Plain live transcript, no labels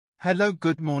Hello,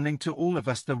 good morning to all of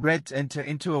us. The Reds enter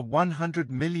into a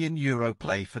 €100 million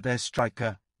play for their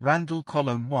striker, Randal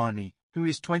Kolo Muani, who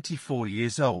is 24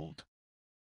 years old.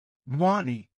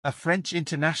 Muani, a French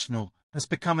international, has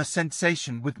become a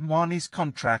sensation with Muani's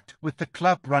contract with the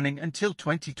club running until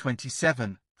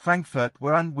 2027. Frankfurt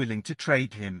were unwilling to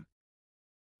trade him.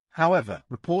 However,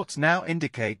 reports now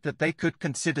indicate that they could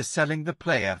consider selling the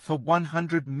player for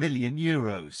 €100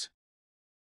 million.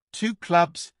 Two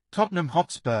clubs, Tottenham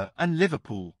Hotspur and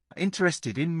Liverpool, are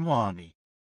interested in Muani.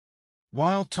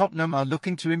 While Tottenham are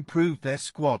looking to improve their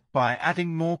squad by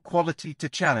adding more quality to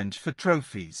challenge for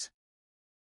trophies.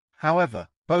 However,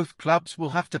 both clubs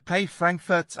will have to pay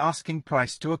Frankfurt's asking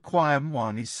price to acquire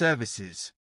Muani's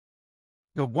services.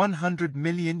 The €100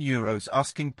 million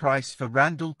asking price for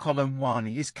Randal Kolo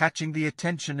Muani is catching the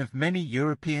attention of many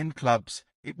European clubs.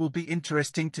 It will be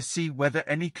interesting to see whether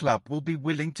any club will be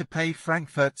willing to pay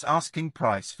Frankfurt's asking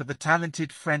price for the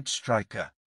talented French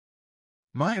striker.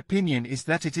 My opinion is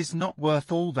that it is not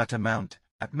worth all that amount.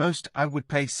 At most I would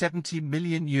pay €70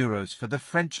 million for the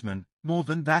Frenchman. More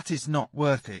than that is not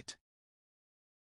worth it.